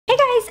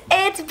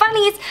it's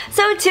Bunnies.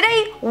 So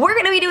today we're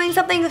gonna be doing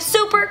something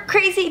super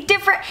crazy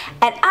different,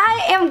 and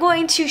I am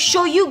going to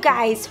show you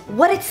guys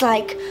what it's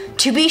like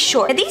to be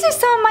short. And these are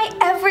some of my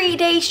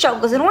everyday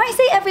struggles, and when I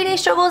say everyday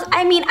struggles,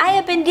 I mean I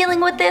have been dealing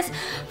with this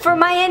for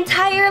my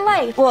entire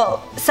life.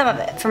 Well, some of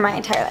it for my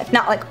entire life,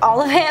 not like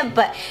all of it,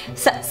 but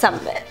some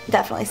of it,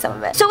 definitely some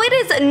of it. So it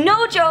is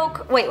no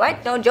joke, wait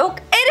what, no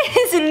joke? It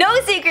is no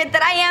secret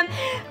that I am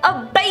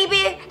a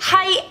baby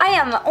height. I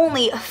am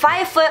only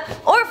 5 foot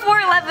or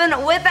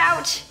 4'11"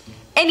 without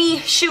any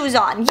shoes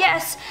on.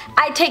 Yes,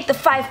 I take the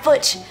 5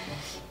 foot.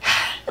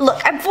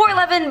 Look, I'm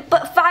 4'11",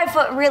 but 5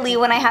 foot really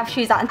when I have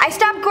shoes on. I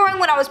stopped growing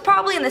when I was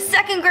probably in the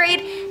 2nd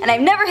grade, and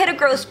I've never hit a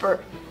growth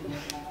spurt.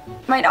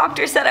 My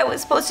doctor said I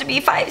was supposed to be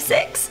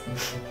 5'6".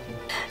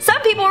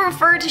 Some people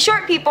refer to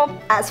short people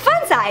as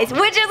fun size,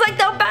 which is like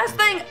the best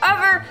thing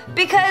ever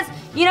because,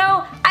 you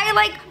know, I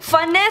like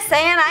funness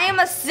and I am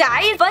a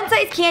size. Fun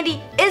size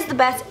candy is the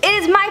best. It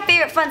is my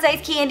favorite fun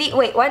size candy.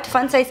 Wait, what?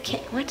 Fun size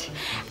candy? What?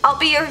 I'll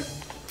be your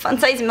fun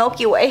size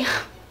Milky Way.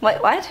 Wait,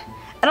 what?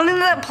 I don't think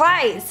that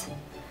applies.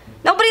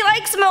 Nobody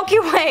likes Milky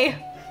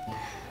Way.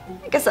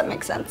 I guess that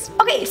makes sense.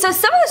 Okay, so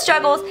some of the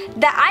struggles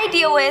that I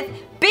deal with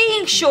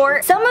being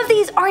short, some of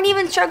these aren't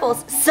even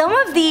struggles. Some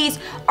of these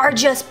are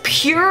just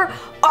pure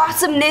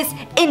awesomeness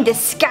in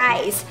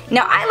disguise.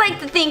 Now, I like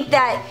to think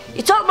that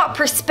it's all about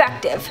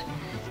perspective.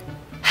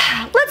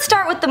 Let's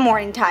start with the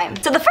morning time.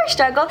 So the first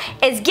struggle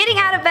is getting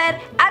out of bed,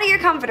 out of your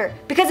comforter,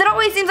 because it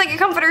always seems like your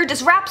comforter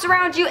just wraps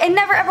around you and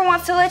never ever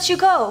wants to let you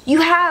go.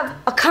 You have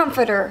a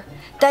comforter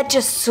that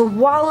just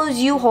swallows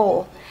you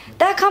whole.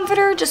 That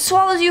comforter just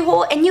swallows you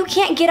whole and you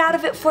can't get out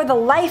of it for the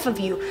life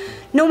of you.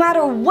 No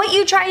matter what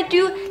you try to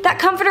do, that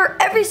comforter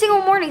every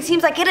single morning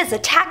seems like it is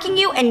attacking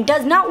you and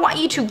does not want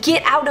you to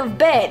get out of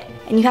bed.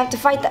 And you have to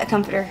fight that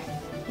comforter,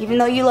 even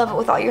though you love it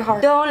with all your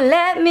heart. Don't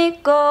let me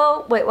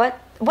go. Wait, what?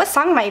 What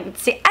song am I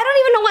singing? I don't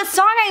even know what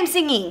song I am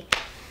singing.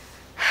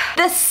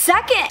 The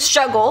second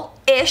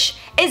struggle-ish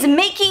is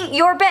making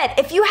your bed.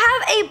 If you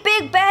have a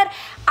big bed,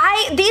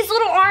 these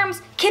little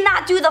arms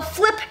cannot do the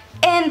flip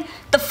and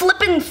the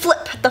flip and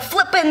flip,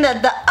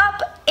 the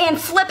up and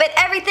flip it.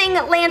 Everything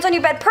lands on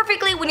your bed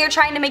perfectly when you're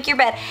trying to make your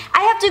bed.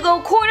 I have to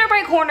go corner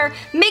by corner,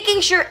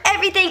 making sure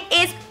everything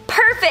is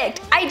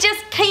perfect. I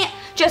just can't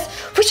just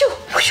whoosh,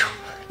 whoosh,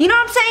 you know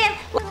what I'm saying?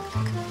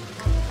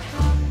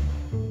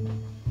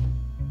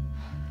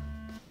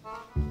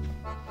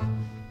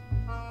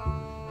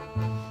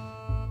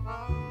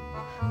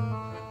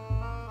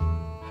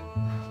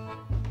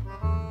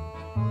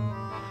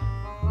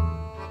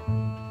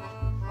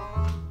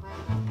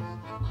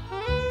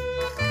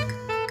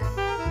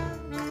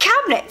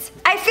 Cabinets.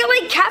 I feel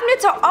like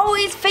cabinets are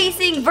always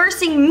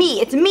versing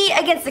me. It's me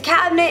against the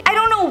cabinet. I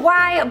don't know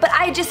why, but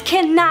I just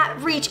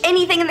cannot reach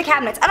anything in the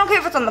cabinets. I don't care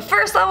if it's on the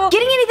first level.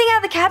 Getting anything out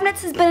of the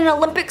cabinets has been an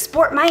Olympic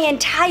sport my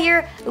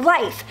entire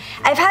life.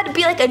 I've had to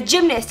be like a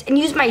gymnast and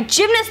use my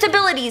gymnast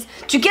abilities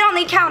to get on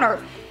the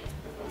counter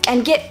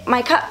and get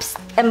my cups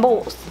and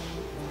bowls.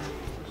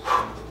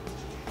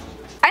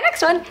 Our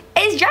next one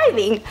is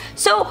driving.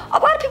 So a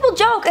lot of people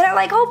joke and are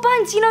like, oh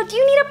Buns, you know, do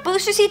you need a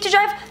booster seat to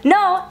drive?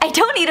 No, I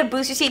don't need a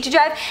booster seat to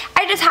drive.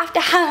 I just have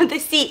to have the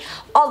seat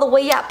all the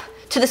way up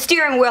to the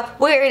steering wheel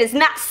where it is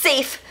not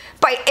safe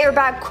by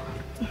airbag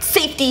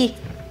safety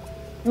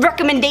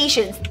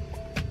recommendations.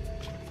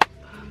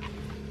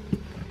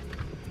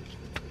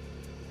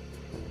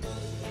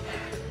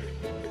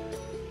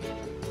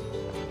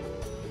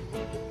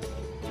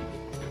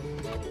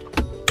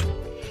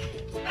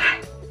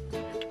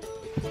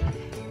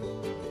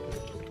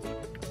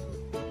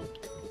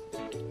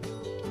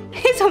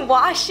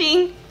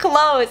 Washing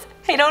clothes.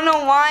 I don't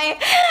know why.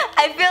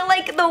 I feel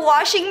like the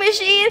washing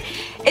machine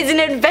is an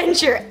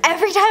adventure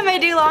every time I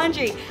do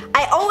laundry.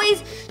 I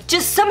always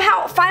just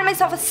somehow find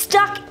myself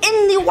stuck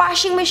in the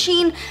washing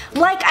machine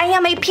like I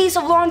am a piece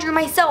of laundry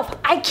myself.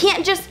 I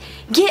can't just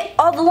get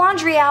all the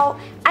laundry out.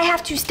 I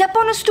have to step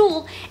on a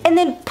stool and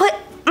then put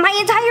my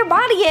entire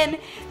body in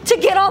to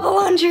get all the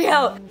laundry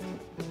out.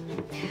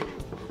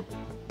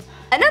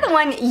 Another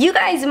one you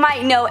guys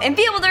might know and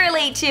be able to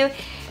relate to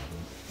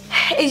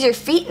is your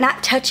feet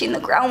not touching the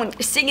ground when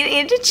you're sitting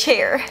in a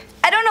chair.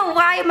 I don't know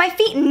why, my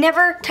feet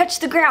never touch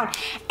the ground.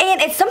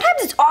 And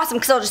sometimes it's awesome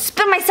because I'll just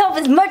spin myself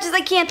as much as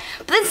I can,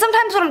 but then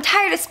sometimes when I'm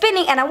tired of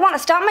spinning and I want to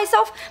stop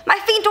myself, my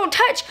feet don't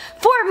touch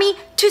for me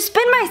to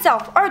spin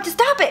myself or to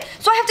stop it.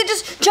 So I have to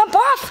just jump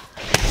off.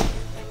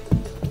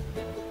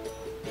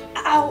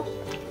 Ow,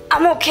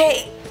 I'm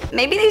okay.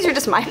 Maybe these are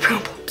just my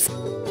problems.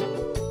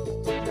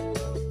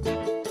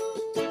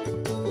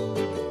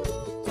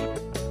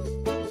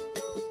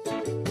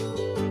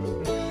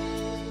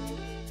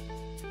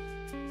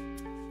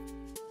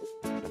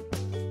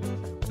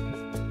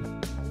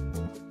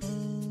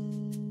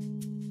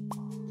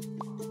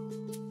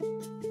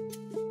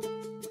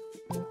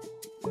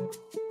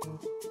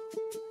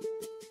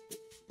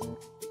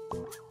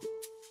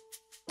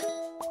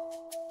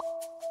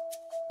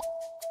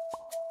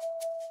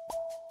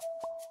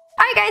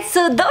 Alright guys,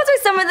 so those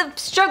are some of the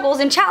struggles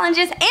and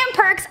challenges and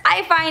perks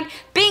I find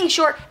being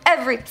short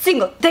every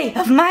single day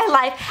of my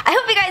life. I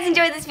hope you guys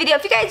enjoyed this video.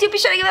 If you guys do, be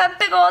sure to give it a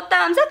big old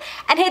thumbs up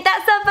and hit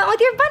that sub button with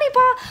your bunny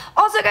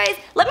paw. Also guys,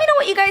 let me know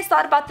what you guys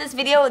thought about this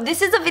video.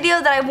 This is a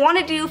video that I want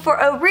to do for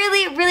a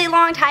really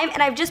long time,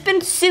 and I've just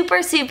been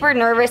super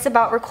nervous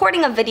about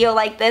recording a video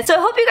like this. So I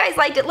hope you guys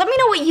liked it. Let me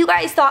know what you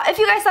guys thought, if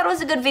you guys thought it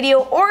was a good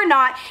video or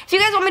not. If you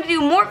guys want me to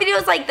do more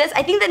videos like this,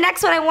 I think the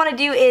next one I want to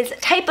do is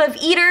type of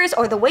eaters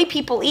or the way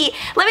people eat.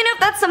 Let me know if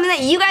that's something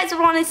that you guys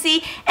would want to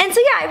see. And so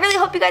yeah, I really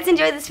hope you guys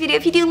enjoyed this video.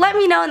 If you do, let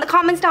me know in the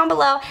comments down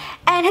below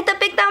and hit the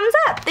big thumbs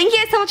up. Thank you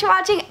guys so much for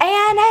watching, and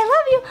I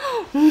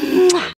love you.